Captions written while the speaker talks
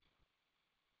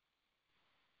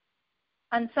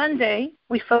On Sunday,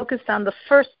 we focused on the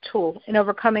first tool in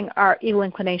overcoming our evil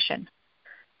inclination,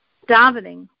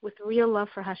 davening with real love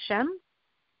for Hashem,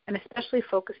 and especially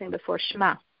focusing before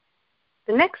Shema.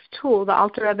 The next tool the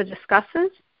Alter Rebbe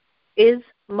discusses is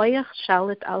Moyach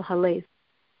Shalit al Halev,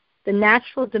 the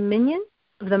natural dominion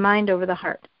of the mind over the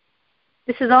heart.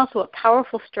 This is also a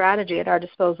powerful strategy at our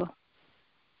disposal.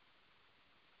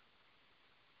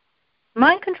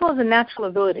 Mind control is a natural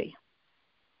ability.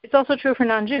 It's also true for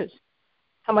non-Jews.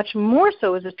 How much more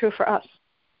so is it true for us?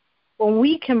 When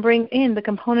we can bring in the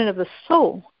component of the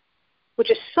soul,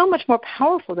 which is so much more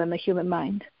powerful than the human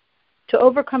mind, to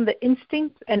overcome the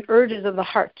instincts and urges of the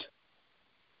heart.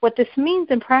 What this means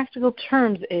in practical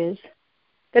terms is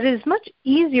that it is much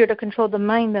easier to control the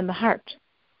mind than the heart.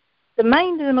 The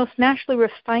mind is the most naturally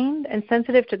refined and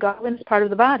sensitive to godliness part of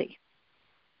the body.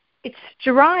 It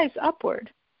strives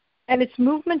upward, and its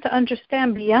movement to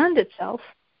understand beyond itself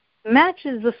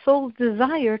matches the soul's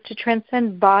desire to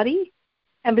transcend body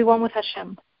and be one with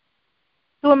Hashem.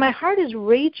 So when my heart is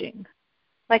raging,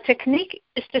 my technique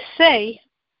is to say,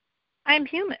 I'm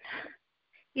human.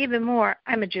 Even more,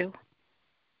 I'm a Jew.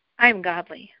 I'm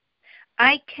godly.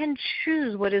 I can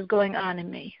choose what is going on in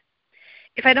me.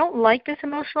 If I don't like this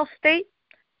emotional state,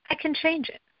 I can change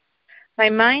it. My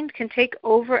mind can take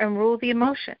over and rule the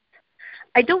emotions.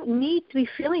 I don't need to be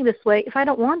feeling this way if I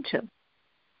don't want to.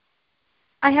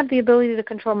 I have the ability to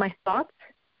control my thoughts,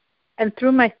 and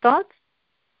through my thoughts,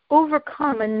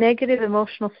 overcome a negative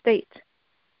emotional state.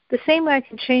 The same way I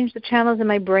can change the channels in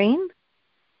my brain,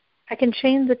 I can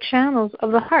change the channels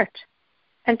of the heart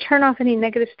and turn off any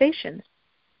negative stations.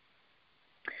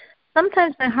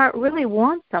 Sometimes my heart really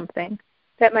wants something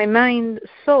that my mind,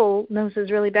 soul, knows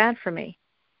is really bad for me.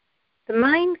 The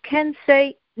mind can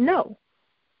say, no.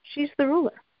 She's the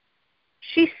ruler.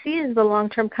 She sees the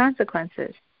long-term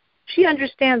consequences. She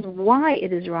understands why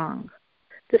it is wrong.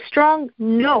 The strong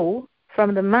no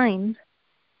from the mind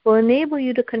will enable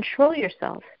you to control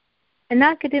yourself and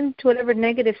not get into whatever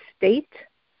negative state,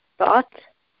 thought,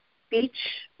 speech,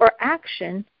 or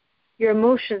action your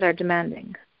emotions are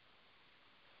demanding.